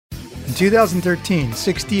In 2013,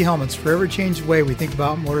 6D Helmets forever changed the way we think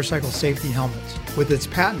about motorcycle safety helmets. With its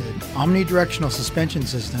patented omnidirectional suspension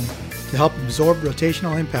system to help absorb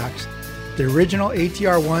rotational impacts, the original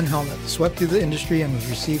ATR-1 helmet swept through the industry and was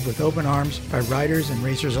received with open arms by riders and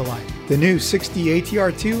racers alike. The new 6D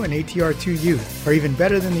ATR-2 and ATR-2 Youth are even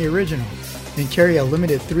better than the original and carry a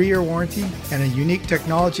limited 3-year warranty and a unique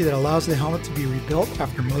technology that allows the helmet to be rebuilt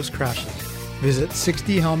after most crashes. Visit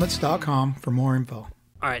 6dhelmets.com for more info.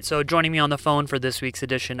 All right, so joining me on the phone for this week's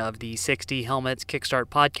edition of the 6D Helmets Kickstart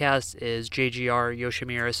podcast is JGR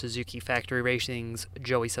Yoshimura Suzuki Factory Racing's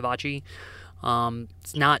Joey Savatgy.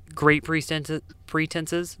 It's not great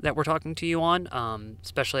pretenses that we're talking to you on,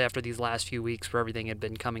 especially after these last few weeks where everything had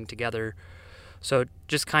been coming together. So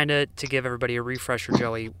just kind of to give everybody a refresher,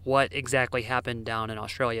 Joey, what exactly happened down in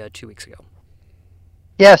Australia 2 weeks ago?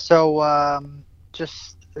 Yeah, so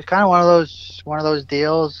just kind of one of those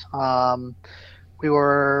deals. We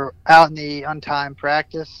were out in the untimed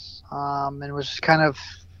practice, and was just kind of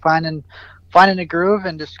finding a groove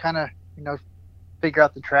and just kind of figure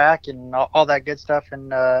out the track and all that good stuff,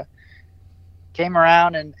 and came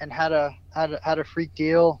around and had a freak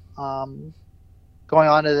deal going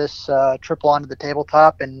on to this triple onto the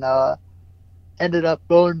tabletop, and ended up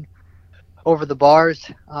going over the bars,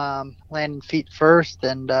 landing feet first,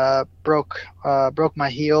 and broke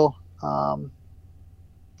my heel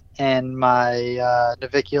and my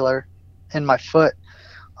navicular in my foot,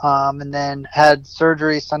 and then had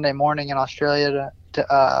surgery Sunday morning in Australia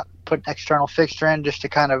to put an external fixture in just to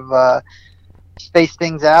kind of space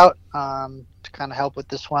things out, to kind of help with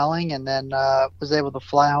the swelling, and then was able to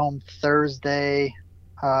fly home Thursday,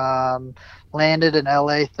 landed in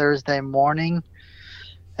LA Thursday morning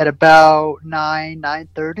at about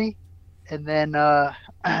 9:30, and then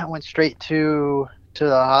went straight to the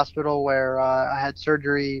hospital where I had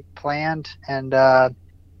surgery planned, and I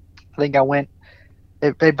think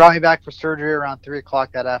they brought me back for surgery around 3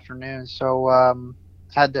 o'clock that afternoon. So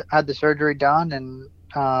had the surgery done,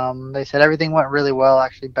 and they said everything went really well,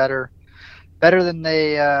 actually better than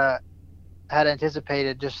they had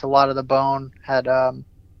anticipated. Just a lot of the bone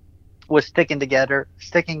was sticking together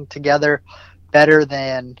better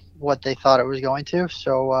than what they thought it was going to.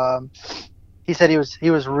 So he said he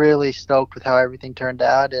was really stoked with how everything turned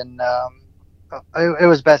out, and it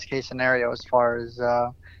was best case scenario as far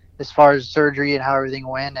as surgery and how everything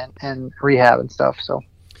went, and rehab and stuff. So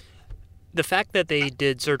the fact that they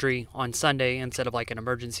did surgery on Sunday instead of like an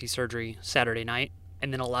emergency surgery Saturday night,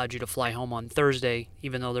 and then allowed you to fly home on Thursday,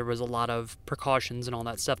 even though there was a lot of precautions and all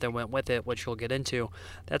that stuff that went with it, which you'll get into,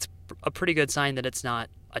 that's a pretty good sign that it's not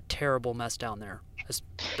a terrible mess down there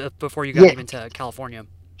before you got even to California.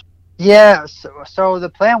 Yeah, so the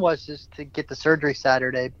plan was just to get the surgery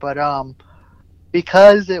Saturday, but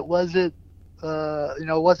because it wasn't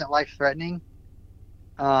it wasn't life-threatening,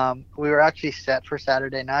 we were actually set for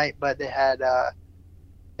Saturday night, but they had I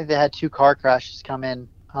think they had 2 car crashes come in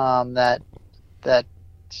that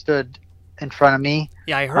stood in front of me.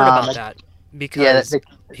 Yeah, I heard about that because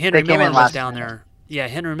Henry Miller was down there. Yeah,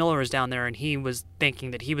 Henry Miller was down there, and he was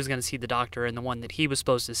thinking that he was going to see the doctor, and the one that he was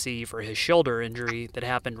supposed to see for his shoulder injury that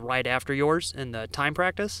happened right after yours in the time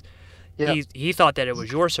practice, he thought that it was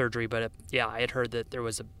your surgery, but I had heard that there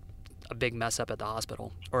was a big mess up at the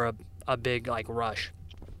hospital, or a big like rush.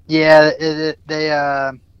 Yeah,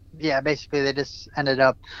 basically they just ended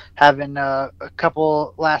up having a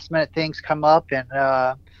couple last minute things come up, and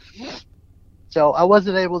so I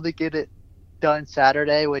wasn't able to get it done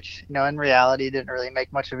Saturday, which in reality didn't really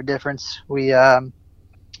make much of a difference. We got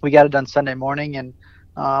it done Sunday morning, and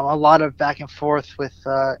a lot of back and forth with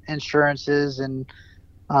insurances, and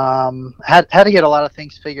had to get a lot of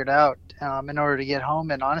things figured out in order to get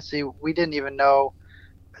home. And honestly, we didn't even know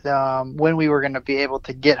when we were going to be able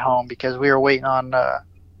to get home, because we were waiting on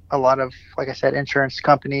a lot of, like I said, insurance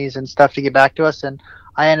companies and stuff to get back to us, and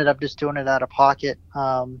I ended up just doing it out of pocket,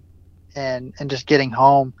 and just getting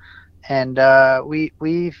home. And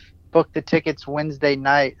we've booked the tickets Wednesday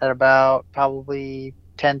night at about probably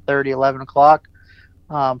 10:30, 11 o'clock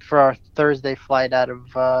for our Thursday flight out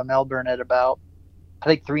of Melbourne at about, I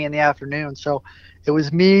think, 3 in the afternoon. So it was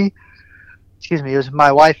it was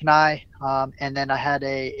my wife and I, and then I had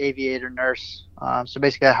a aviator nurse. So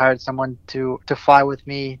basically I hired someone to fly with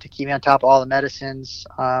me, to keep me on top of all the medicines,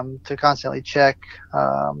 to constantly check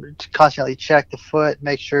the foot,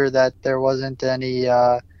 make sure that there wasn't any,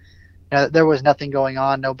 there was nothing going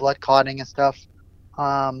on, no blood clotting and stuff.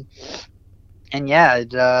 And yeah,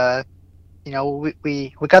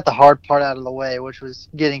 we got the hard part out of the way, which was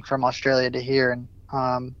getting from Australia to here. And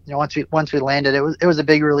once we landed, it was a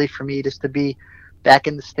big relief for me just to be back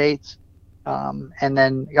in the States, And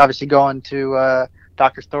then obviously going to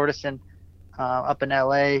Dr. Thordarson up in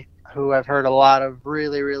LA, who I've heard a lot of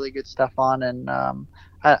really, really good stuff on. And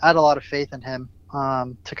I had a lot of faith in him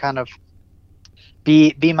to kind of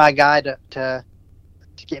be my guy to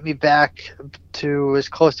get me back to as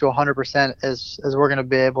close to 100% as we're going to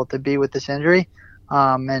be able to be with this injury.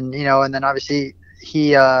 And then obviously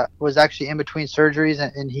he was actually in between surgeries,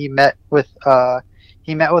 and he met with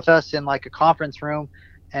us in like a conference room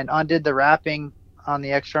and undid the wrapping on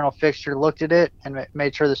the external fixture, looked at it, and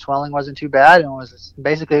made sure the swelling wasn't too bad, and was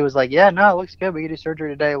like, yeah, no, it looks good. We can do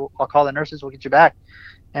surgery today. I'll call the nurses. We'll get you back.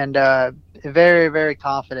 And very, very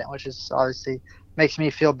confident, which is obviously makes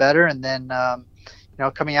me feel better. And then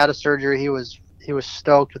coming out of surgery, he was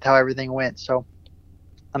stoked with how everything went. So,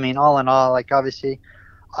 I mean, all in all, like obviously,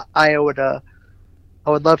 I would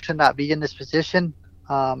love to not be in this position,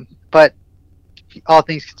 but all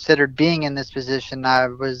things considered, being in this position,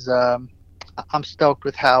 I'm stoked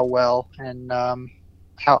with how well and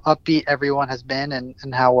how upbeat everyone has been,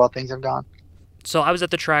 and how well things have gone. So I was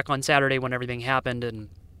at the track on Saturday when everything happened, and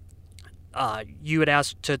you had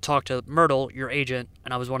asked to talk to Myrtle, your agent,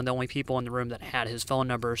 and I was one of the only people in the room that had his phone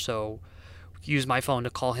number, so used my phone to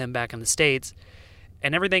call him back in the States.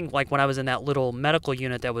 And everything, like when I was in that little medical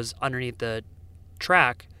unit that was underneath the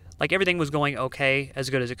track, like everything was going okay, as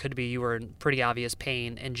good as it could be. You were in pretty obvious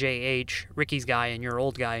pain, and JH, Ricky's guy and your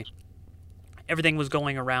old guy, everything was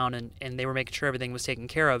going around, and they were making sure everything was taken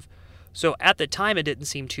care of. So at the time it didn't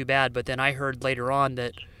seem too bad, but then I heard later on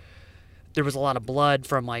that there was a lot of blood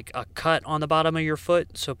from like a cut on the bottom of your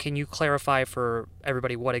foot. So can you clarify for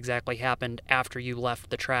everybody what exactly happened after you left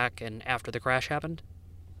the track and after the crash happened?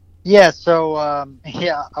 Yeah, so I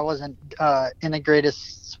wasn't in the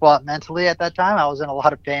greatest spot mentally at that time. I was in a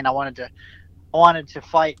lot of pain. I wanted to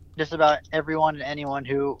fight just about everyone and anyone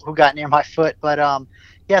who got near my foot. But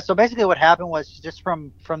so basically what happened was just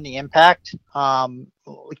from the impact,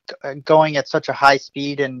 going at such a high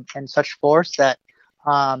speed and such force that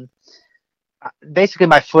basically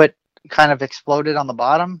my foot kind of exploded on the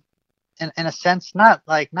bottom. In a sense, not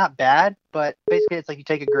bad, but basically it's like you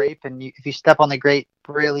take a grape, and if you step on the grape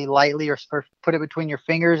really lightly or put it between your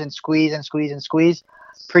fingers and squeeze and squeeze and squeeze,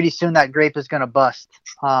 pretty soon that grape is going to bust.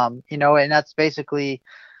 And that's basically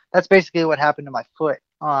what happened to my foot.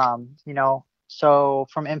 So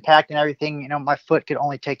from impact and everything, my foot could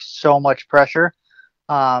only take so much pressure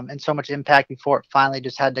and so much impact before it finally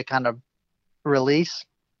just had to kind of release.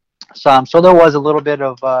 So there was a little bit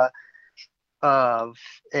of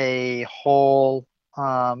a hole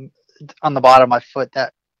on the bottom of my foot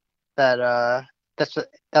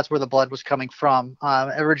that's where the blood was coming from.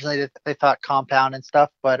 Originally they thought compound and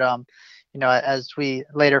stuff, but as we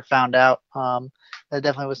later found out, that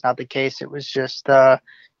definitely was not the case. It was just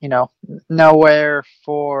nowhere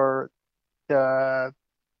for the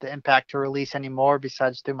impact to release anymore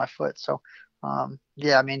besides through my foot. So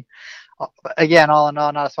I mean, again, all in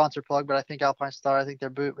all, not a sponsor plug, but I think Alpine Star, I think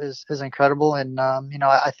their boot is incredible. And,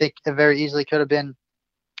 I think it very easily could have been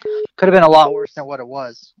a lot worse than what it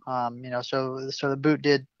was. So the boot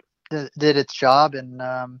did its job,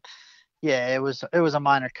 and, it was a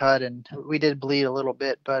minor cut, and we did bleed a little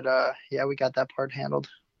bit, but, we got that part handled.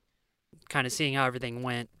 Kind of seeing how everything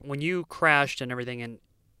went when you crashed and everything, and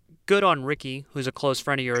good on Ricky, who's a close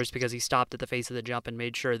friend of yours, because he stopped at the face of the jump and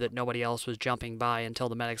made sure that nobody else was jumping by until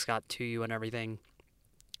the medics got to you and everything.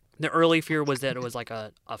 The early fear was that it was like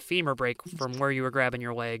a femur break from where you were grabbing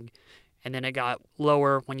your leg, and then it got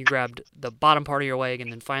lower when you grabbed the bottom part of your leg,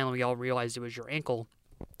 and then finally we all realized it was your ankle.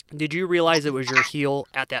 Did you realize it was your heel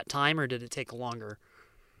at that time, or did it take longer?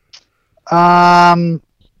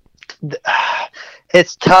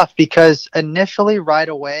 It's tough because initially right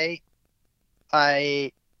away,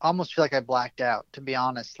 I almost feel like I blacked out, to be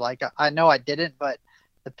honest. Like I know I didn't, but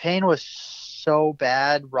the pain was so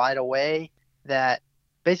bad right away that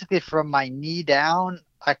basically from my knee down,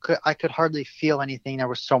 I could hardly feel anything. There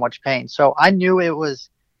was so much pain. So I knew it was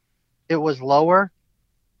lower.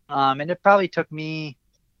 And it probably took me,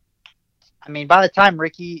 I mean, by the time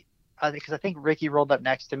Ricky, because I think Ricky rolled up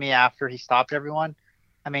next to me after he stopped everyone.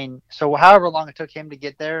 I mean, so however long it took him to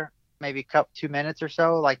get there, maybe 2 minutes or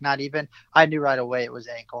so, like not even, I knew right away it was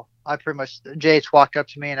ankle. I pretty much, JH walked up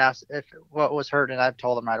to me and asked what was hurt, and I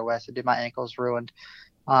told him right away. I said, dude, my ankle's ruined.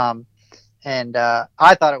 And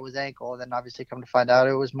I thought it was ankle, and then obviously come to find out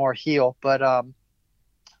it was more heel. But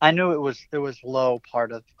I knew it was low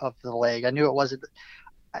part of the leg. I knew it wasn't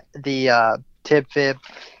the tib fib,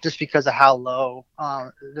 just because of how low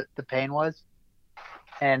the pain was.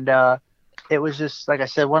 And it was just, like I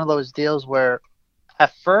said, one of those deals where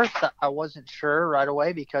At first, I wasn't sure right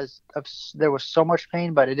away because there was so much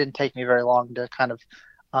pain, but it didn't take me very long to kind of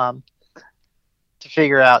um, to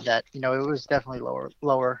figure out that it was definitely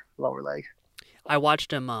lower leg. I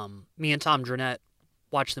watched him. Me and Tom Drenette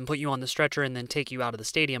watched them put you on the stretcher and then take you out of the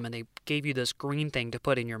stadium, and they gave you this green thing to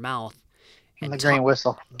put in your mouth. And And the green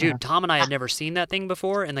whistle. dude, Tom and I had never seen that thing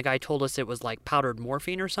before, and the guy told us it was like powdered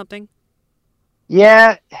morphine or something.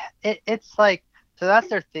 Yeah, it's like, so that's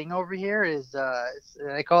their thing over here is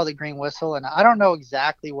they call it the green whistle, and I don't know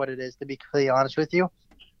exactly what it is, to be completely honest with you.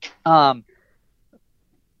 Um,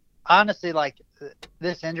 Honestly, like,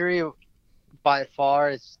 this injury by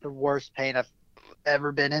far is the worst pain I've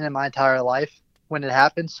ever been in my entire life when it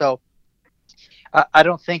happened. So I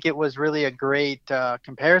don't think it was really a great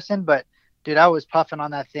comparison, but dude, I was puffing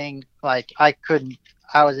on that thing like I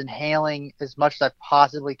was inhaling as much as I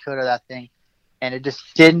possibly could of that thing, and it just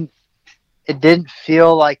didn't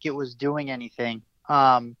feel like it was doing anything.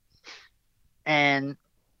 And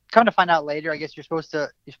come to find out later, I guess you're supposed to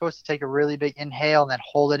take a really big inhale and then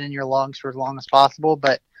hold it in your lungs for as long as possible.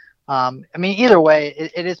 But I mean, either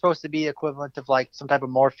way, it is supposed to be equivalent of like some type of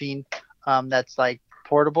morphine that's like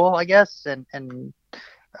portable, I guess, and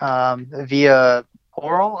via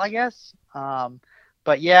oral, I guess.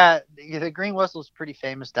 But yeah, the green whistle is pretty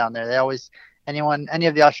famous down there. They always, any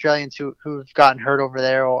of the Australians who've gotten hurt over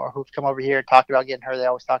there or who've come over here and talked about getting hurt, they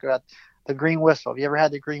always talk about the green whistle. Have you ever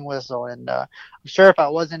had the green whistle? And I'm sure if I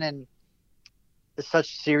wasn't in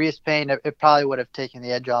such serious pain, it probably would have taken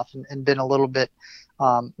the edge off and been a little bit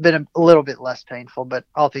less painful. But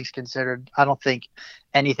all things considered, I don't think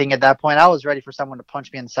anything at that point. I was ready for someone to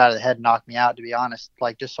punch me in the side of the head and knock me out, to be honest,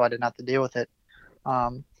 like just so I didn't have to deal with it.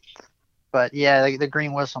 But yeah, the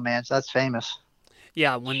green whistle, man, so that's famous.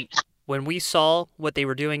 Yeah, when we saw what they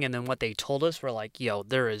were doing and then what they told us, we're like, yo,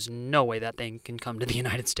 there is no way that thing can come to the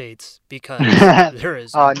United States because there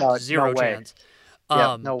is zero chance.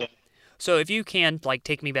 Yeah, no way. So if you can, like,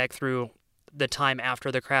 take me back through the time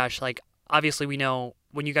after the crash, like, obviously we know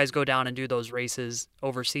when you guys go down and do those races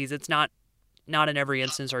overseas, it's not in every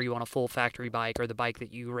instance are you on a full factory bike or the bike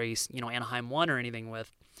that you race, Anaheim 1 or anything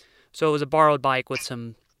with. So it was a borrowed bike with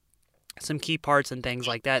some key parts and things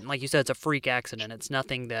like that. And like you said, it's a freak accident. It's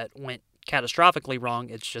nothing that went catastrophically wrong.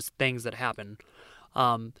 It's just things that happen.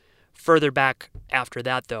 Further back after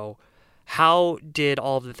that, though, how did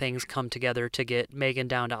all of the things come together to get Megan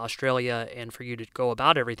down to Australia and for you to go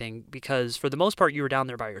about everything? Because for the most part, you were down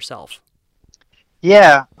there by yourself.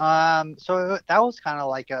 Yeah. So that was kind of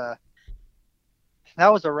like that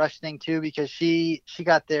was a rush thing too, because she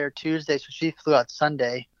got there Tuesday, so she flew out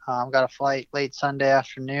Sunday. Got a flight late Sunday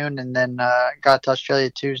afternoon, and then got to Australia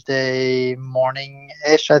Tuesday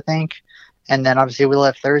morning-ish, I think. And then obviously we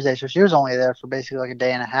left Thursday, so she was only there for basically like a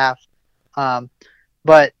day and a half.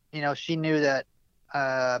 But she knew that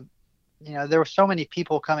there were so many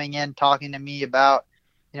people coming in talking to me about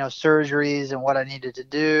surgeries and what I needed to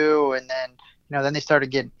do, and then then they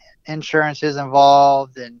started getting insurances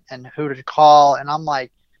involved and who to call, and I'm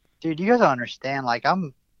like, dude, you guys don't understand. Like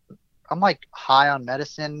I'm like high on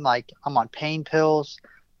medicine, like I'm on pain pills.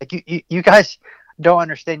 Like you guys don't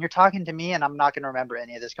understand. You're talking to me and I'm not going to remember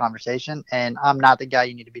any of this conversation, and I'm not the guy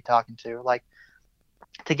you need to be talking to. Like,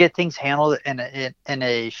 to get things handled in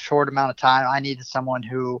a short amount of time, I needed someone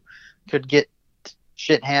who could get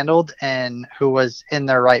shit handled and who was in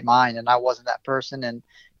their right mind, and I wasn't that person. And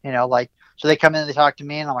so they come in and they talk to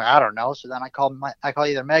me, and I'm like, I don't know. So then I call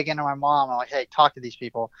either Megan or my mom. I'm like, hey, talk to these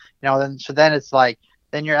people. Then it's like,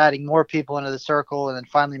 then you're adding more people into the circle. And then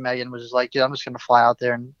finally Megan was just like, dude, I'm just going to fly out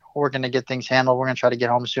there and we're going to get things handled. We're going to try to get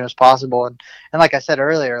home as soon as possible. And like I said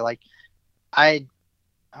earlier, like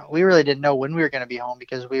we really didn't know when we were going to be home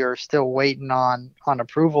because we were still waiting on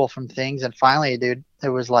approval from things. And finally, dude, it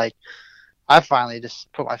was like, I finally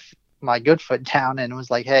just put my good foot down and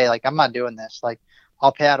was like, hey, like, I'm not doing this. Like,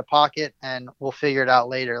 I'll pay out of pocket and we'll figure it out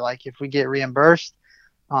later. Like, if we get reimbursed,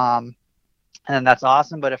 and that's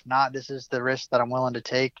awesome. But if not, this is the risk that I'm willing to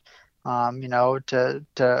take,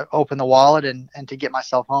 to open the wallet and to get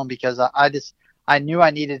myself home, because I knew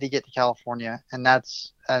I needed to get to California, and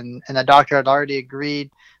the doctor had already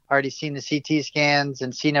agreed, already seen the CT scans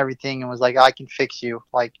and seen everything, and was like, I can fix you.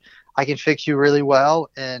 Like, I can fix you really well.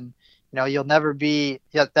 And, you'll never be,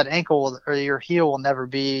 that ankle or your heel will never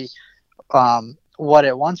be, what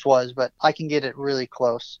it once was, but I can get it really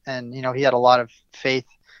close. And, he had a lot of faith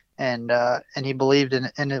and he believed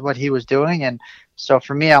in what he was doing. And so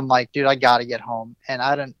for me, I'm like, dude, I got to get home. And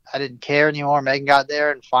I didn't care anymore. Megan got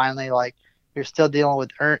there, and finally, like, you're still dealing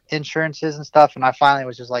with insurances and stuff. And I finally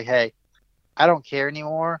was just like, hey, I don't care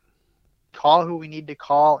anymore. Call who we need to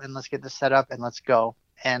call, and let's get this set up and let's go.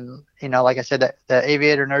 And, like I said, the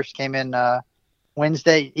aviator nurse came in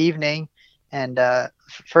Wednesday evening, and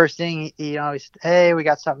first thing, he said, hey, we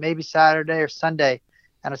got something maybe Saturday or Sunday.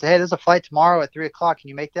 And I said, hey, there's a flight tomorrow at 3:00. Can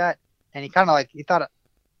you make that? And he kind of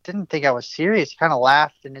didn't think I was serious. He kind of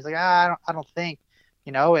laughed, and he's like, I don't think,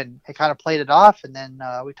 and he kind of played it off. And then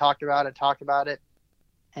we talked about it.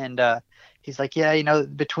 And he's like, yeah,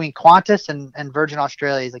 between Qantas and Virgin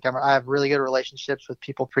Australia, he's like, I have really good relationships with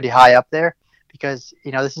people pretty high up there, because,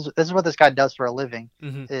 this is what this guy does for a living,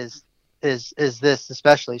 is this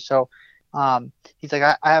especially. So he's like,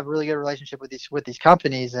 I have a really good relationship with these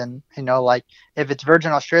companies, and like, if it's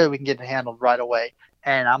Virgin Australia, we can get it handled right away.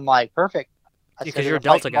 And I'm like, perfect. Because you're a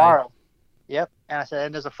Delta guy. Yep. And I said,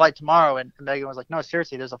 and there's a flight tomorrow. And Megan was like, no,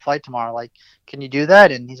 seriously, there's a flight tomorrow. Like, can you do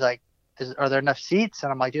that? And he's like, are there enough seats?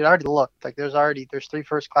 And I'm like, dude, I already looked. Like, there's 3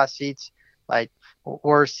 first-class seats. Like,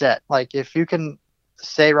 we're set. Like, if you can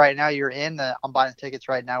say right now you're in, I'm buying tickets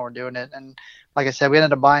right now. We're doing it. And like I said, we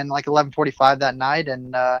ended up buying like 11:45 that night.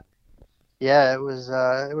 And yeah, it was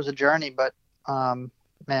a journey, but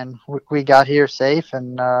man, we got here safe,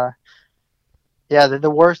 and yeah, the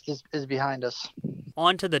worst is behind us.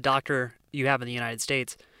 On to the doctor you have in the United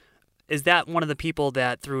States. Is that one of the people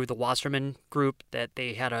that through the Wasserman group that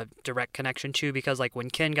they had a direct connection to? Because like when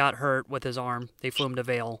Ken got hurt with his arm, they flew him to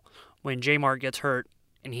Vail. When J-Mart gets hurt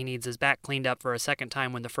and he needs his back cleaned up for a second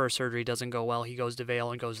time when the first surgery doesn't go well, he goes to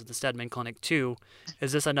Vail and goes to the Stedman Clinic too.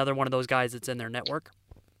 Is this another one of those guys that's in their network?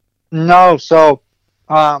 No, so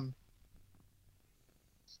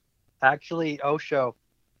actually Osho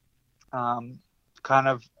kind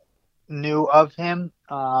of knew of him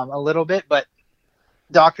a little bit, but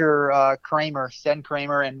Dr. Kramer, Sten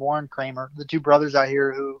Kramer and Warren Kramer, the two brothers out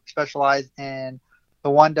here who specialize in, the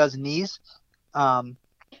one does knees, and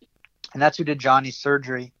that's who did Johnny's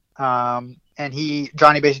surgery. And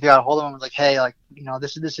Johnny basically got a hold of him and was like, hey, like,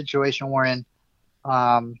 this is the situation we're in.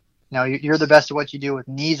 You're the best at what you do with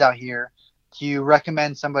knees out here. Do you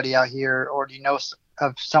recommend somebody out here, or do you know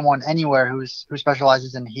of someone anywhere who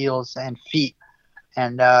specializes in heels and feet?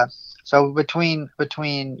 And so between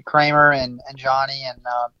Kramer and Johnny and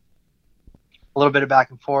a little bit of back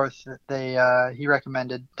and forth, he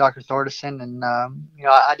recommended Dr. Thordarson, and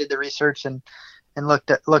I did the research and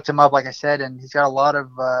looked him up, like I said, and he's got a lot of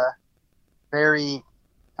very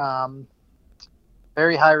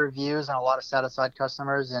high reviews and a lot of satisfied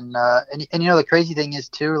customers, and the crazy thing is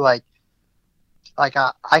too, like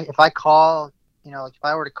if I call, like if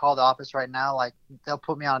I were to call the office right now, like they'll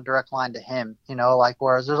put me on a direct line to him,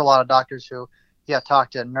 whereas there's a lot of doctors who you got to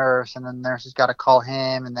talk to a nurse, and then the nurse has got to call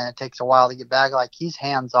him, and then it takes a while to get back. Like, he's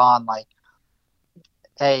hands on, like,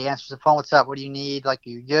 hey, answers the phone, what's up, what do you need, like, are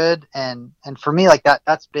you good? And for me, like,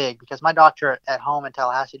 that's big, because my doctor at home in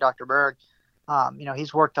Tallahassee, Dr. Berg,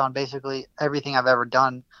 he's worked on basically everything I've ever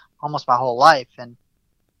done almost my whole life. And,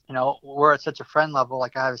 we're at such a friend level.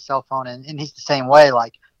 Like, I have a cell phone, and he's the same way.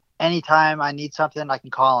 Like, anytime I need something, I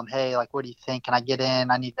can call him. Hey, like, what do you think? Can I get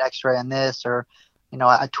in? I need an x-ray on this, or,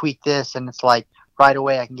 I tweak this, and it's like right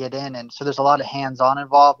away I can get in. And so there's a lot of hands-on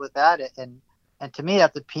involved with that. And to me,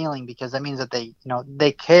 that's appealing, because that means that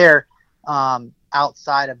they care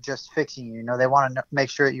outside of just fixing you. They want to make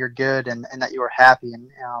sure that you're good and that you are happy. And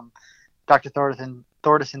Dr.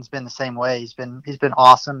 Thordarson's been the same way. He's been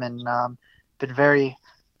awesome, and been very,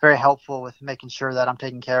 very helpful with making sure that I'm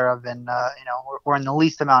taken care of, and we're in the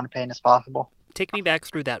least amount of pain as possible. Take me back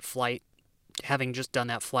through that flight. Having just done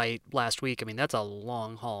that flight last week, I mean, that's a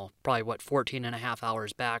long haul. Probably 14 and a half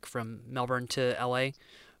hours back from Melbourne to LA.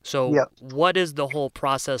 So Yep. What is the whole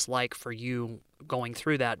process like for you going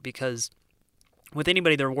through that? Because with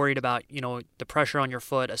anybody, they're worried about, the pressure on your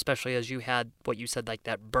foot, especially as you had what you said, like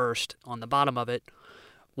that burst on the bottom of it.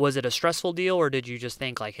 Was it a stressful deal, or did you just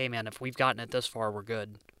think like, hey man, if we've gotten it this far, we're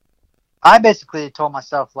good? I basically told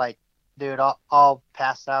myself, like, dude, I'll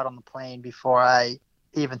pass out on the plane before I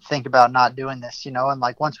even think about not doing this, and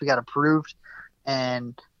like, once we got approved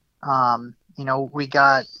and we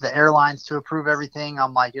got the airlines to approve everything,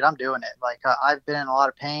 I'm like, dude, I'm doing it. Like, I've been in a lot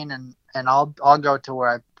of pain, and I'll go to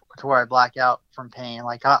where I black out from pain.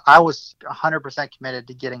 Like, I was 100% committed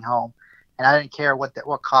to getting home, and I didn't care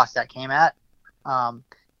what cost that came at.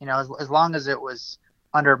 As long as it was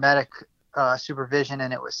under medic supervision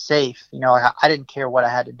and it was safe, I didn't care what I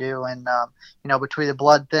had to do. And between the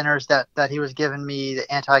blood thinners that he was giving me, the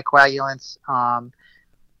anticoagulants,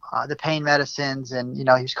 the pain medicines, and he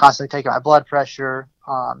was constantly taking my blood pressure,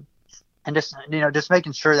 and just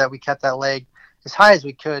making sure that we kept that leg as high as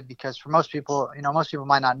we could, because for most people, most people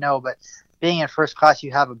might not know, but being in first class,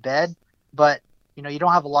 you have a bed, but you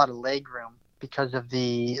don't have a lot of leg room because of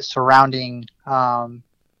the surrounding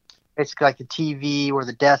basically like the TV where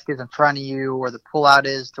the desk is in front of you, where the pullout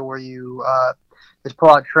is to where you this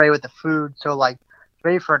pullout tray with the food. So like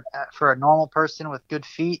maybe for a normal person with good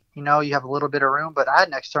feet, you have a little bit of room. But I had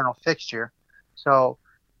an external fixture, so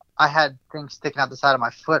I had things sticking out the side of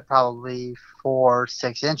my foot probably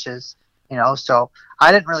 4-6 inches. So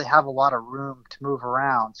I didn't really have a lot of room to move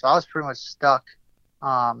around. So I was pretty much stuck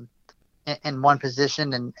in one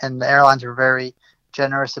position, and the airlines were very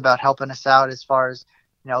generous about helping us out as far as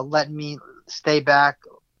letting me stay back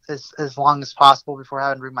as long as possible before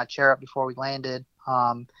having to bring my chair up before we landed.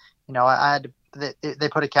 I had to, they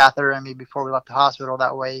put a catheter in me before we left the hospital.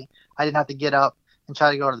 That way I didn't have to get up and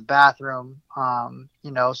try to go to the bathroom.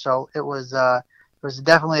 So it was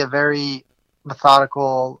definitely a very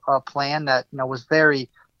methodical plan that was very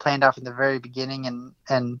planned out from the very beginning,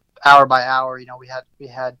 and hour by hour we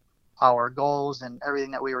had our goals and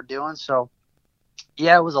everything that we were doing. So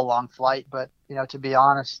yeah, it was a long flight, but to be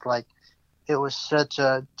honest, like it was such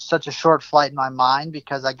a short flight in my mind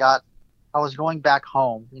because I was going back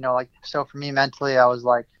home, so for me mentally I was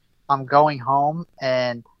like, I'm going home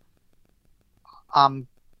and I'm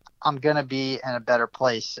gonna be in a better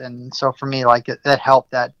place. And so for me, like that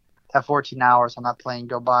helped that 14 hours on that plane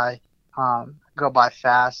go by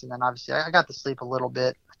fast. And then obviously I got to sleep a little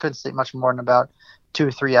bit. I couldn't sleep much more than about 2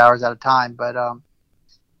 or 3 hours at a time. But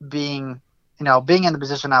being in the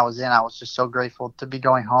position I was in, I was just so grateful to be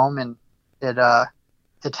going home, and it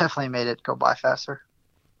definitely made it go by faster.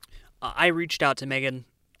 I reached out to Megan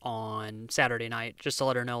on Saturday night just to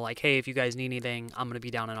let her know, like, hey, if you guys need anything, I'm going to be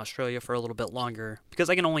down in Australia for a little bit longer, because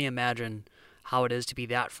I can only imagine how it is to be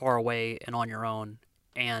that far away and on your own.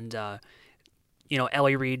 And,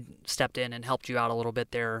 Ellie Reed stepped in and helped you out a little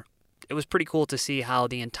bit there. It was pretty cool to see how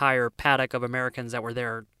the entire paddock of Americans that were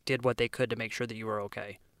there did what they could to make sure that you were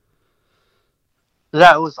okay.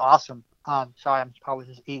 That was awesome. Sorry, I'm probably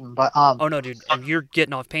just eating, but oh no, dude, and you're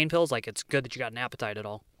getting off pain pills. Like, it's good that you got an appetite at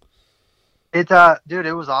all. Dude,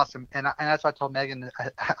 it was awesome, and that's why I told Megan.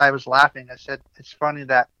 I was laughing. I said it's funny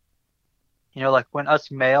that, like when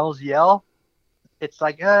us males yell, it's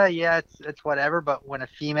like, yeah, it's whatever. But when a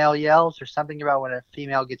female yells, there's something about when a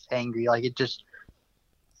female gets angry, like it's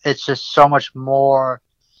just so much more.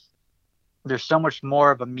 There's so much more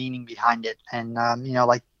of a meaning behind it, and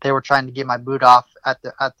like they were trying to get my boot off at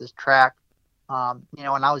this track, and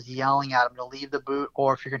I was yelling at them to leave the boot,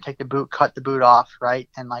 or if you're gonna take the boot, cut the boot off, right?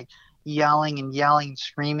 And like yelling and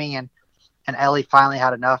screaming, and Ellie finally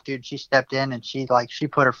had enough, dude. She stepped in and she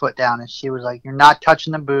put her foot down and she was like, "You're not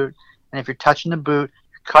touching the boot, and if you're touching the boot,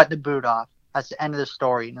 you're cutting the boot off." That's the end of the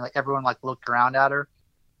story. And like everyone like looked around at her,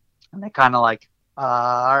 and they kind of like,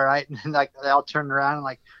 all right, and like they all turned around and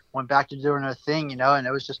like went back to doing their thing, and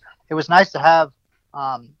it was nice to have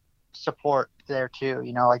support there too,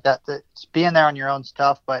 like that it's being there on your own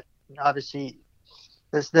stuff, but obviously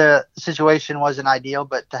the situation wasn't ideal,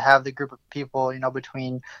 but to have the group of people,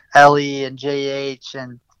 between Ellie and JH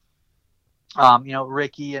and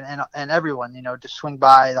Ricky and everyone, to swing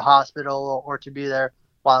by the hospital or to be there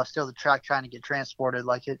while still the track trying to get transported,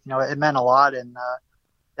 like it meant a lot, and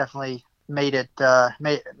definitely makes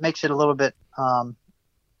it a little bit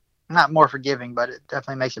not more forgiving, but it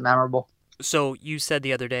definitely makes it memorable. So you said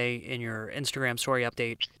the other day in your Instagram story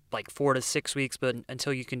update, like 4 to 6 weeks, but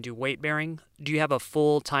until you can do weight bearing. Do you have a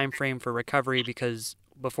full time frame for recovery? Because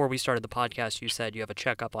before we started the podcast, you said you have a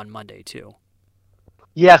checkup on Monday too.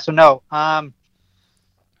 Yeah. So no, I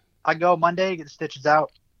go Monday, get the stitches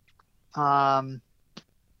out. And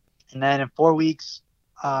then in 4 weeks,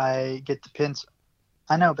 I get the pins.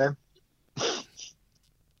 I know, babe.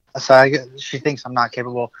 Sorry, she thinks I'm not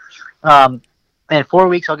capable. In 4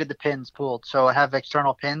 weeks, I'll get the pins pulled. So I have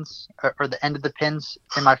external pins, or the end of the pins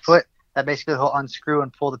in my foot that basically he'll unscrew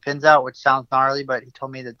and pull the pins out, which sounds gnarly, but he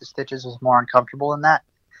told me that the stitches was more uncomfortable than that.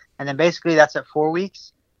 And then basically that's at 4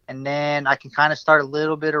 weeks. And then I can kind of start a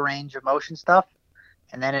little bit of range of motion stuff.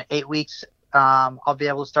 And then at 8 weeks, I'll be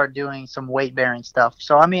able to start doing some weight bearing stuff.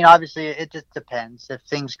 So, I mean, obviously it just depends. If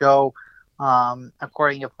things go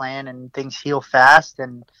according to plan and things heal fast,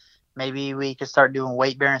 and maybe we could start doing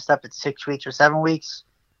weight bearing stuff at 6 weeks or 7 weeks.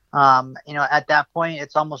 At that point,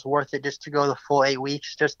 it's almost worth it just to go the full 8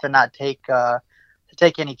 weeks, just to not take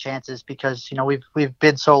any chances, because we've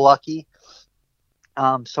been so lucky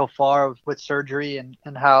so far with surgery and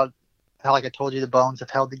how like I told you, the bones have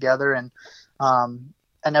held together and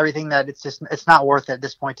everything, that it's not worth it at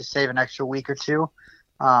this point to save an extra week or two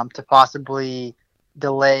to possibly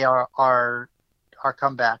delay our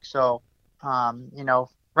comeback. So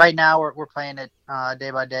right now we're playing it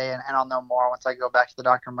day by day, and I'll know more once I go back to the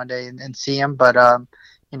doctor Monday and see him. But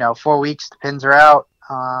 4 weeks, the pins are out.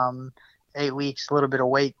 8 weeks, a little bit of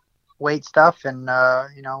weight weight stuff, and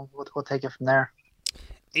we'll take it from there.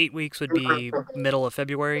 8 weeks would be middle of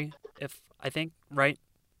February, right?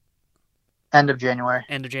 End of January.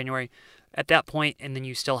 End of January. At that point, and then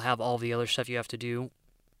you still have all the other stuff you have to do.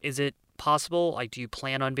 Is it possible? Like, do you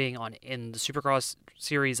plan on being in the Supercross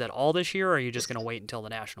series at all this year, or are you just going to wait until the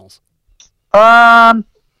Nationals?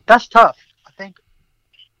 That's tough.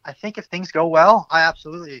 I think if things go well, I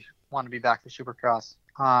absolutely want to be back to Supercross.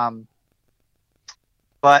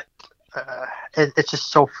 But it's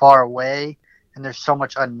just so far away, and there's so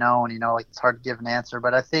much unknown. Like, it's hard to give an answer.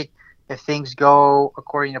 But I think if things go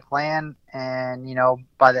according to plan, and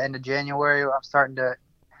by the end of January, I'm starting to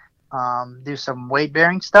do some weight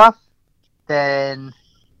bearing stuff, then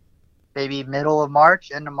maybe middle of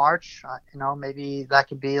March, end of March, maybe that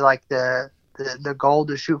could be like the goal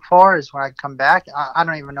to shoot for, is when I come back. I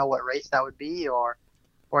don't even know what race that would be or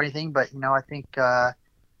anything, but I think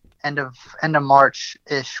end of March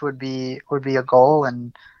ish would be a goal.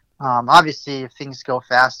 And obviously, if things go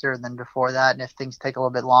faster than before that, and if things take a little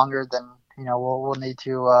bit longer, then we'll need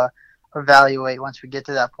to evaluate once we get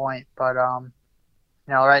to that point. But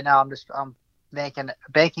right now I'm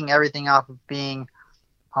banking everything off of being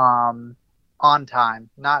on time,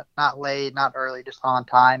 not late, not early, just on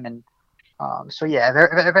time. And so yeah,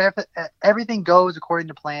 if everything goes according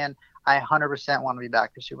to plan, I 100% want to be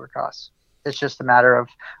back to Supercross. It's just a matter of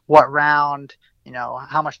what round,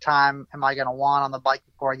 how much time am I going to want on the bike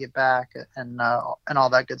before I get back, and all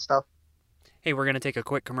that good stuff. Hey, we're going to take a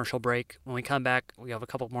quick commercial break. When we come back, we have a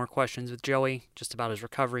couple more questions with Joey, just about his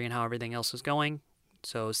recovery and how everything else is going.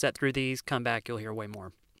 So set through these, come back, you'll hear way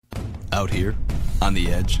more. Out here, on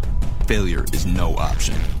the edge, failure is no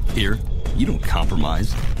option. Here, you don't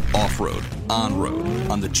compromise. Off-road, on-road,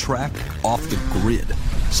 on the track, off the grid.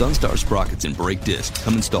 Sunstar sprockets and brake discs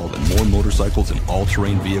come installed in more motorcycles and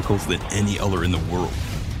all-terrain vehicles than any other in the world.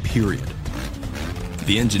 Period.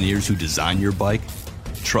 The engineers who design your bike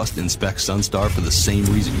trust and spec Sunstar for the same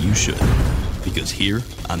reason you should. Because here,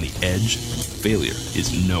 on the edge, failure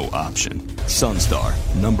is no option. Sunstar,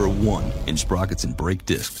 #1 in sprockets and brake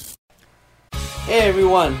discs. Hey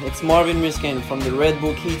everyone, it's Marvin Muskin from the Red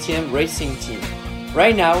Bull KTM Racing Team.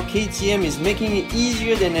 Right now, KTM is making it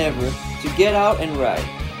easier than ever to get out and ride.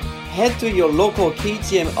 Head to your local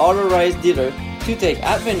KTM authorized dealer to take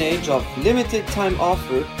advantage of limited time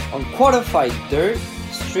offer on qualified dirt,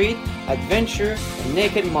 street, adventure, and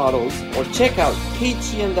naked models, or check out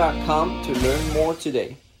ktm.com to learn more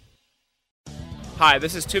today. Hi,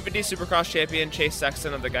 this is 250 Supercross champion Chase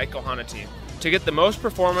Sexton of the Geico Honda team. To get the most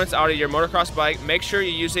performance out of your motocross bike, make sure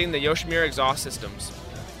you're using the Yoshimura exhaust systems.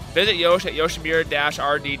 Visit Yosh at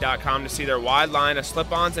yoshimura-rd.com to see their wide line of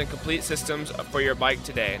slip-ons and complete systems for your bike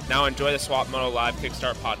today. Now enjoy the Swap Moto Live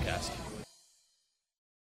Kickstart podcast.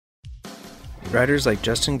 Riders like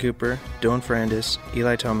Justin Cooper, Dylan Ferrandis,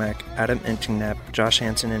 Eli Tomac, Adam Entingknapp, Josh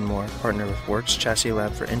Hansen, and more partner with Works Chassis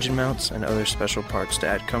Lab for engine mounts and other special parts to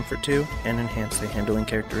add comfort to and enhance the handling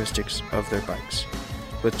characteristics of their bikes.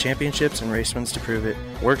 With championships and race wins to prove it,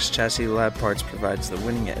 Works Chassis Lab Parts provides the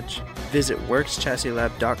winning edge. Visit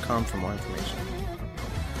WorksChassisLab.com for more information.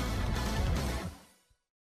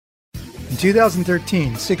 In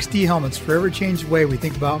 2013, 6D Helmets forever changed the way we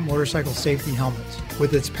think about motorcycle safety helmets.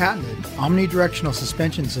 With its patented omnidirectional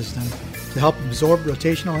suspension system to help absorb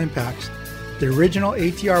rotational impacts, the original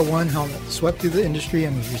ATR-1 helmet swept through the industry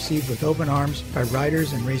and was received with open arms by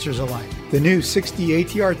riders and racers alike. The new 6D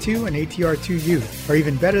ATR-2 and ATR-2U are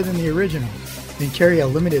even better than the original and carry a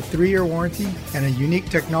limited 3-year warranty and a unique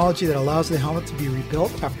technology that allows the helmet to be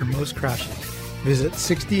rebuilt after most crashes. Visit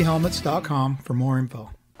 6dhelmets.com for more info.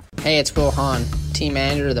 Hey, it's Will Hahn, team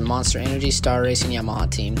manager of the Monster Energy Star Racing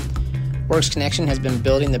Yamaha team. Works Connection has been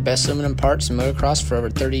building the best aluminum parts in motocross for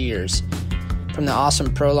over 30 years. From the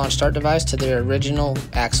awesome Pro Launch start device to their original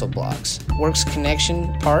axle blocks. Works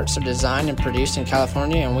Connection parts are designed and produced in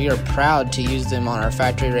California, and we are proud to use them on our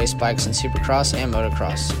factory race bikes in Supercross and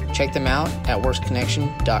motocross. Check them out at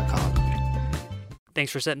worksconnection.com.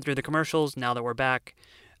 Thanks for sitting through the commercials. Now that we're back.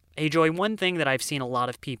 Hey, Joey, one thing that I've seen a lot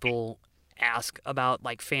of people ask about,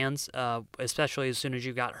 like fans, especially as soon as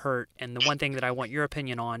you got hurt, and the one thing that I want your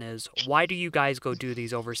opinion on is, why do you guys go do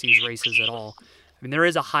these overseas races at all? I mean, there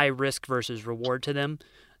is a high risk versus reward to them.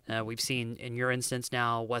 We've seen in your instance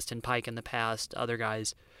now, Weston Pike in the past, other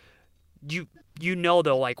guys. You know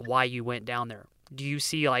though, like, why you went down there. Do you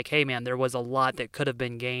see like, hey man, there was a lot that could have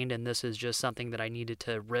been gained, and this is just something that I needed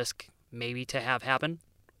to risk maybe to have happen?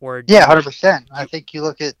 Or yeah, 100%. I think you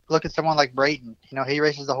look at someone like Brayton. You know, he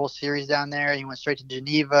races the whole series down there. He went straight to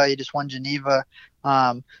Geneva. He just won Geneva.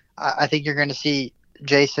 I think you're going to see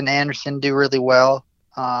Jason Anderson do really well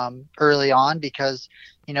early on because,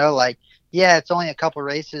 You know, like, yeah, it's only a couple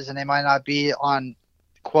races and they might not be on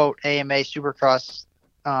quote AMA Supercross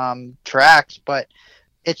tracks, but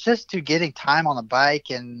it's just to getting time on the bike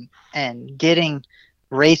and getting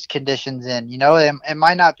race conditions in. You know, it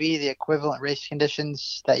might not be the equivalent race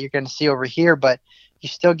conditions that you're going to see over here, but you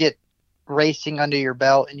still get racing under your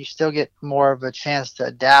belt, and you still get more of a chance to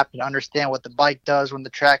adapt and understand what the bike does when the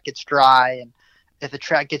track gets dry, and if the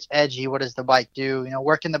track gets edgy, what does the bike do? You know,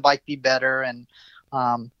 where can the bike be better? And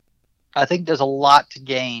I think there's a lot to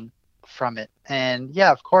gain from it. And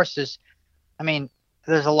yeah, of course, there's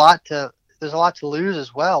a lot to lose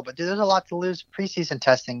as well. But dude, there's a lot to lose preseason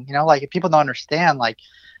testing. You know, like, if people don't understand, like,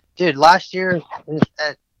 dude, last year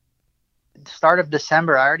at the start of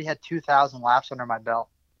December, I already had 2,000 laps under my belt.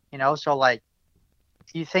 You know, so like,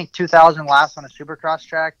 you think 2,000 laps on a Supercross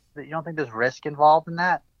track, that you don't think there's risk involved in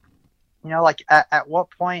that? You know, like, at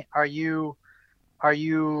what point are you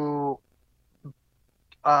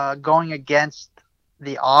going against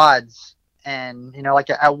the odds? And, you know, like,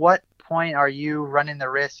 at what point are you running the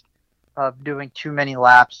risk of doing too many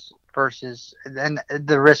laps versus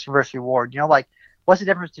the risk versus reward? You know, like, what's the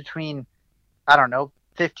difference between, I don't know,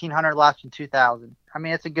 1,500 laps and 2,000? I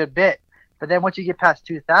mean, it's a good bit. But then once you get past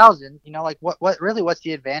 2,000, you know, like, what's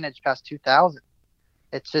the advantage past 2,000?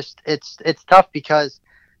 It's just, it's tough because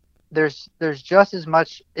there's just as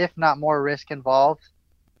much, if not more, risk involved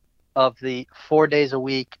of the 4 days a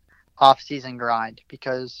week off-season grind,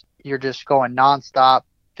 because you're just going nonstop,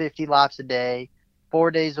 50 laps a day, 4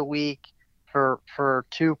 days a week for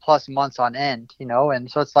 2+ months on end, you know? And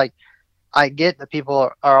so it's like, I get that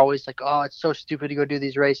people are always like, oh, it's so stupid to go do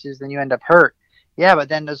these races, then you end up hurt. Yeah, but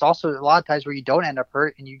then there's also a lot of times where you don't end up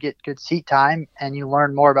hurt and you get good seat time and you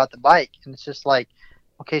learn more about the bike. And it's just like,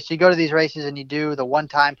 okay, so you go to these races and you do the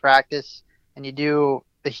one-time practice and you do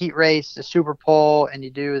the heat race, the Super Pole, and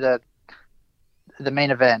you do the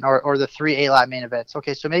main event or the 3 8-lap main events.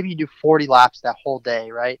 Okay, so maybe you do 40 laps that whole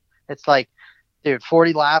day, right? It's like, dude,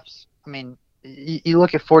 40 laps, I mean, you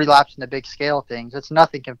look at 40 laps in the big scale of things, it's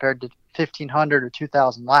nothing compared to 1,500 or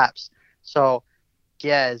 2,000 laps. So,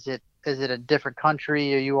 yeah, is it a different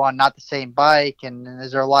country? Are you on not the same bike? And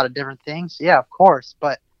is there a lot of different things? Yeah, of course.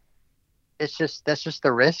 But that's just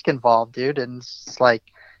the risk involved, dude. And it's like,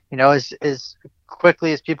 you know, as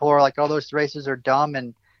quickly as people are like, oh, those races are dumb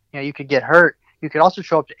and, you know, you could get hurt. You could also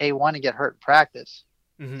show up to A1 and get hurt in practice.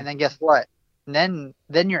 Mm-hmm. And then guess what? And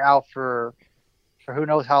then you're out for who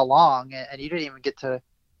knows how long. And you didn't even get to,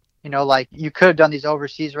 you know, like, you could have done these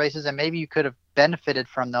overseas races and maybe you could have benefited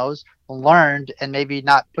from those, learned, and maybe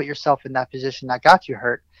not put yourself in that position that got you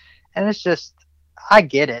hurt. And it's just, I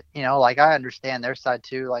get it, you know, like, I understand their side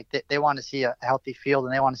too. Like, they want to see a healthy field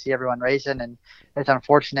and they want to see everyone racing. And it's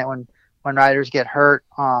unfortunate when riders get hurt,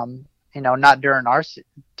 you know, not during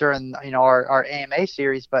you know, our AMA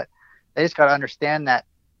series, but they just got to understand that,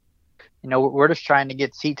 you know, we're just trying to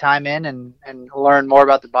get seat time in and learn more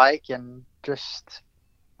about the bike. And just,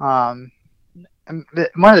 one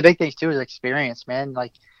of the big things too is experience, man.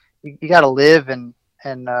 Like, you got to live and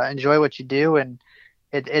enjoy what you do. And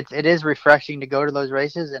it is refreshing to go to those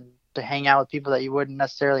races and to hang out with people that you wouldn't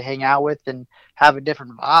necessarily hang out with and have a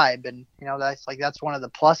different vibe. And, you know, that's one of the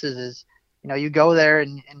pluses is, you know, you go there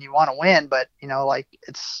and you want to win, but, you know, like,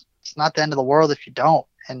 it's not the end of the world if you don't.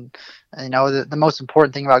 And you know, the most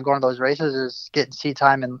important thing about going to those races is getting seat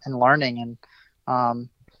time and learning. And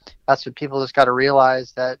that's what people just got to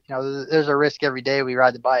realize, that, you know, there's a risk every day we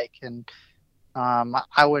ride the bike. And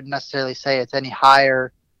I wouldn't necessarily say it's any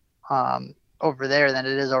higher over there than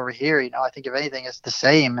it is over here. You know, I think if anything, it's the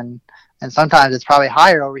same. And sometimes it's probably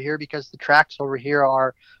higher over here because the tracks over here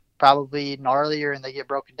are probably gnarlier and they get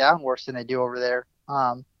broken down worse than they do over there.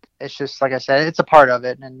 It's just, like I said, it's a part of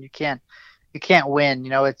it, and you can't win.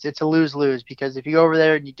 You know, it's a lose-lose, because if you go over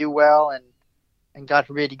there and you do well and God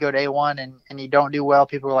forbid you go to A1 and you don't do well,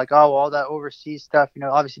 people are like, oh, well, all that overseas stuff, you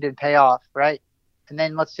know, obviously didn't pay off, right? And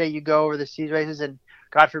then let's say you go over the seas races and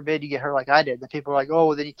God forbid you get hurt like I did. Then people are like, oh,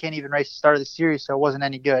 well, then you can't even race the start of the series, so it wasn't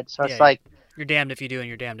any good. So it's like, you're damned if you do and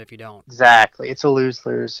you're damned if you don't. Exactly. It's a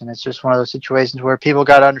lose-lose, and it's just one of those situations where people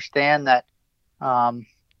got to understand that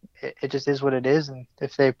it just is what it is. And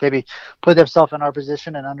if they maybe put themselves in our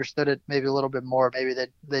position and understood it maybe a little bit more, maybe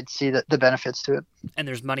they'd see the benefits to it. And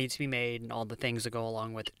there's money to be made and all the things that go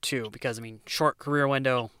along with it too, because, I mean, short career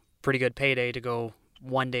window, pretty good payday to go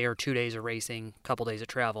 1 day or 2 days of racing, couple days of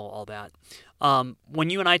travel, all that. When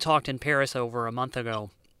you and I talked in Paris over a month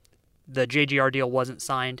ago, the JGR deal wasn't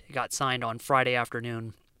signed. It got signed on Friday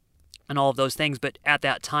afternoon and all of those things. But at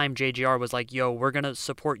that time, JGR was like, yo, we're going to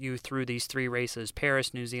support you through these 3 races,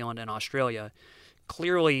 Paris, New Zealand, and Australia.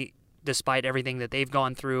 Clearly, despite everything that they've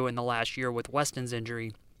gone through in the last year with Weston's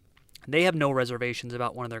injury, they have no reservations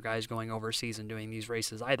about one of their guys going overseas and doing these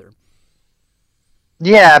races either.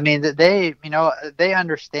 Yeah, I mean, they, they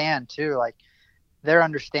understand too. Like, they're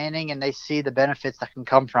understanding and they see the benefits that can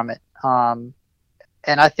come from it. And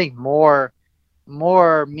I think more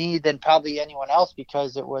me than probably anyone else,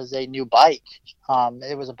 because it was a new bike.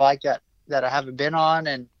 It was a bike that I haven't been on,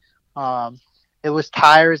 and it was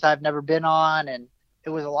tires I've never been on, and it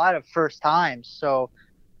was a lot of first times. So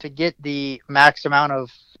to get the max amount of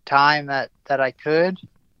time that I could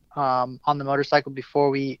on the motorcycle before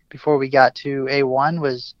we got to A1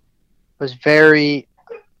 was very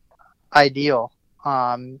ideal.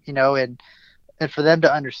 And for them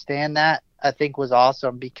to understand that, I think was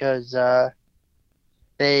awesome, because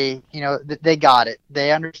they got it.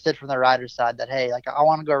 They understood from the rider's side that, hey, like, I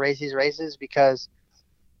want to go race these races because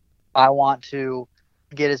I want to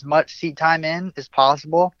get as much seat time in as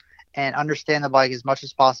possible and understand the bike as much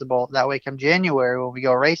as possible. That way, come January when we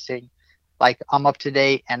go racing, like, I'm up to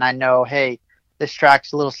date and I know, hey, this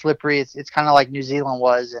track's a little slippery. It's kind of like New Zealand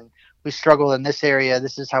was, and we struggle in this area.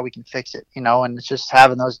 This is how we can fix it, and it's just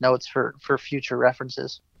having those notes for future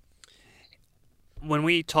references. When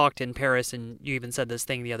we talked in Paris, and you even said this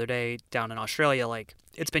thing the other day down in Australia, like,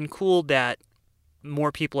 it's been cool that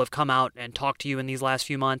more people have come out and talked to you in these last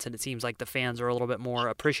few months, and it seems like the fans are a little bit more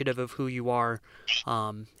appreciative of who you are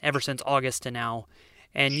ever since August to now.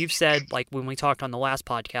 And you've said, like, when we talked on the last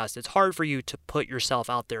podcast, it's hard for you to put yourself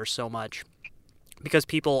out there so much because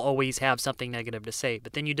people always have something negative to say.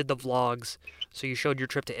 But then you did the vlogs, so you showed your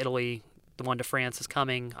trip to Italy. The one to France is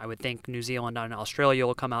coming. I would think New Zealand and Australia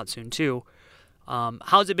will come out soon too.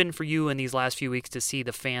 How's it been for you in these last few weeks to see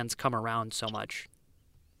the fans come around so much?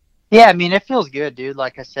 Yeah, I mean, it feels good, dude.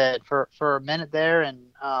 Like I said, for a minute there, and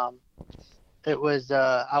it was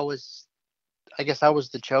I guess I was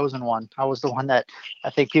the chosen one. I was the one that I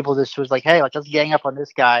think people just was like, hey, like, let's gang up on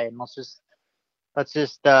this guy and let's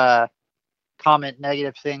just comment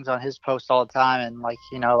negative things on his posts all the time, and like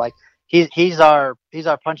he's our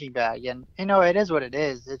punching bag, and it is what it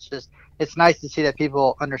is. It's nice to see that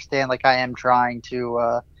people understand, like, I am trying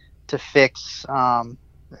to fix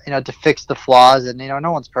to fix the flaws, and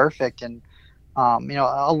no one's perfect, and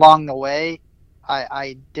along the way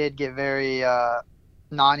I did get very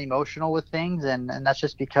non-emotional with things, and that's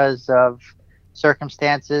just because of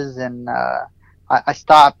circumstances, and I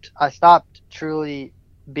stopped truly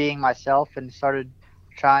being myself and started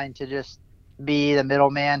trying to just be the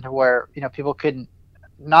middleman, to where people couldn't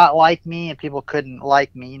not like me and people couldn't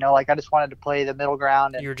like me. Like, I just wanted to play the middle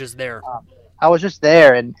ground, and you're just there. I was just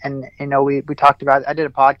there, and we talked about, I did a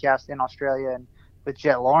podcast in Australia and with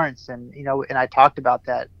Jet Lawrence, and and I talked about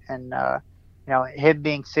that, and him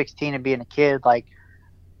being 16 and being a kid, like,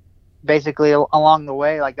 basically along the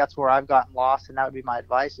way, like, that's where I've gotten lost, and that would be my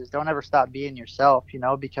advice, is don't ever stop being yourself,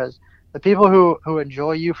 because the people who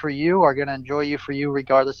enjoy you for you are going to enjoy you for you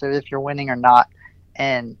regardless of if you're winning or not.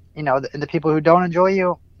 And the people who don't enjoy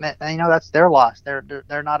you, that's their loss.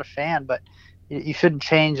 They're not a fan, but you shouldn't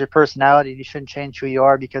change your personality. You shouldn't change who you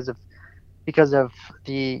are because of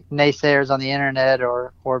the naysayers on the internet,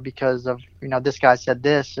 or because of this guy said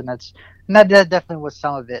this, and that definitely was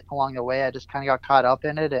some of it along the way. I just kind of got caught up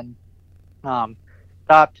in it, and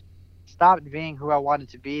stopped being who I wanted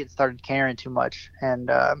to be and started caring too much. And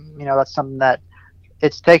that's something that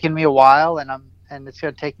it's taken me a while, and it's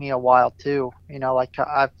going to take me a while too. Like,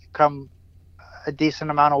 I've come a decent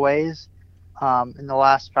amount of ways in the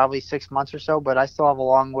last probably 6 months or so, but I still have a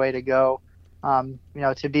long way to go.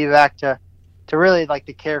 To be back to really, like,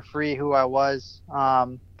 the carefree who I was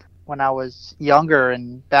when I was younger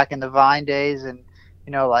and back in the Vine days, and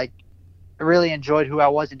like, I really enjoyed who I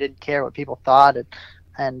was and didn't care what people thought,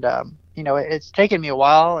 and it's taken me a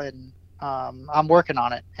while, and I'm working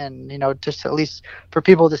on it, and just at least for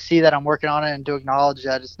people to see that I'm working on it and to acknowledge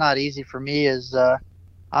that it's not easy for me is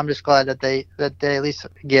I'm just glad that they at least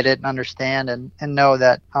get it and understand, and know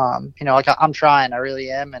that like, I'm trying. I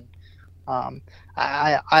really am. And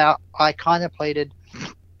I contemplated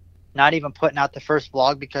not even putting out the first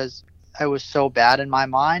vlog because it was so bad in my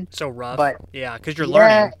mind, so rough. But yeah, because you're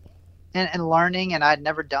learning and learning, and I'd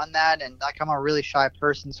never done that, and like, I'm a really shy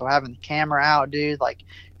person, so having the camera out, dude, like,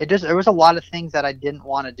 there was a lot of things that I didn't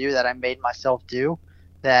want to do that I made myself do,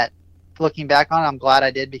 that looking back on it, I'm glad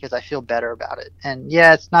I did, because I feel better about it. And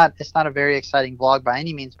yeah, it's not a very exciting vlog by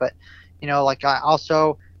any means, but like, I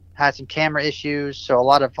also had some camera issues, so a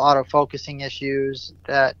lot of auto-focusing issues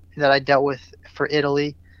that I dealt with for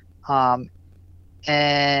Italy, and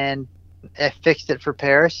I fixed it for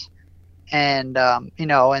Paris. And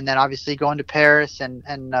and then obviously going to Paris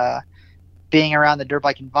and being around the dirt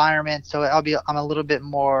bike environment. So I'm a little bit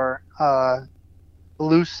more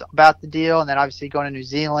loose about the deal. And then obviously going to New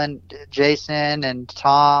Zealand, Jason and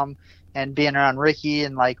Tom, and being around Ricky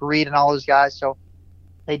and like Reed and all those guys. So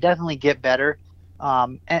they definitely get better.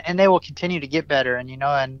 And they will continue to get better. And,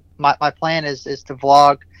 and my plan is to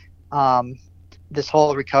vlog this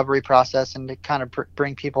whole recovery process and to kind of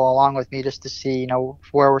bring people along with me just to see,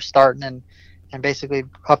 where we're starting and basically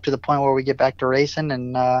up to the point where we get back to racing.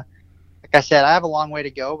 And like I said, I have a long way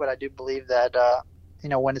to go, but I do believe that,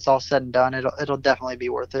 when it's all said and done, it'll definitely be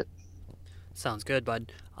worth it. Sounds good,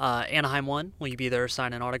 bud. Anaheim 1, will you be there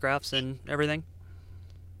signing autographs and everything?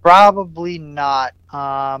 Probably not.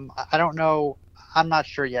 I don't know. I'm not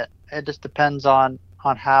sure yet. It just depends on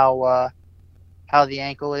how the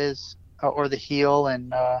ankle is or the heel.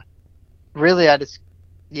 And really, I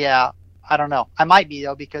don't know. I might be,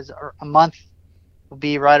 though, because a month will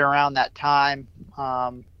be right around that time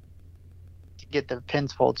to get the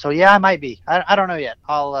pins pulled. So, yeah, I might be. I don't know yet.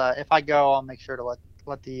 If I go, I'll make sure to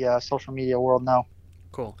let the social media world know.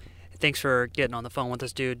 Cool. Thanks for getting on the phone with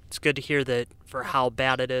us, dude. It's good to hear that for how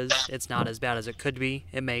bad it is, it's not as bad as it could be.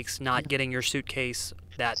 It makes not getting your suitcase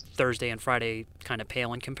that Thursday and Friday kind of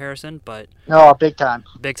pale in comparison, but... No, big time.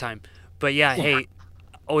 Big time. But yeah, hey,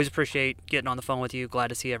 always appreciate getting on the phone with you. Glad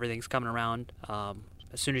to see everything's coming around.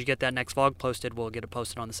 As soon as you get that next vlog posted, we'll get it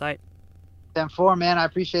posted on the site. 10-4, man. I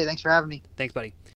appreciate it. Thanks for having me. Thanks, buddy.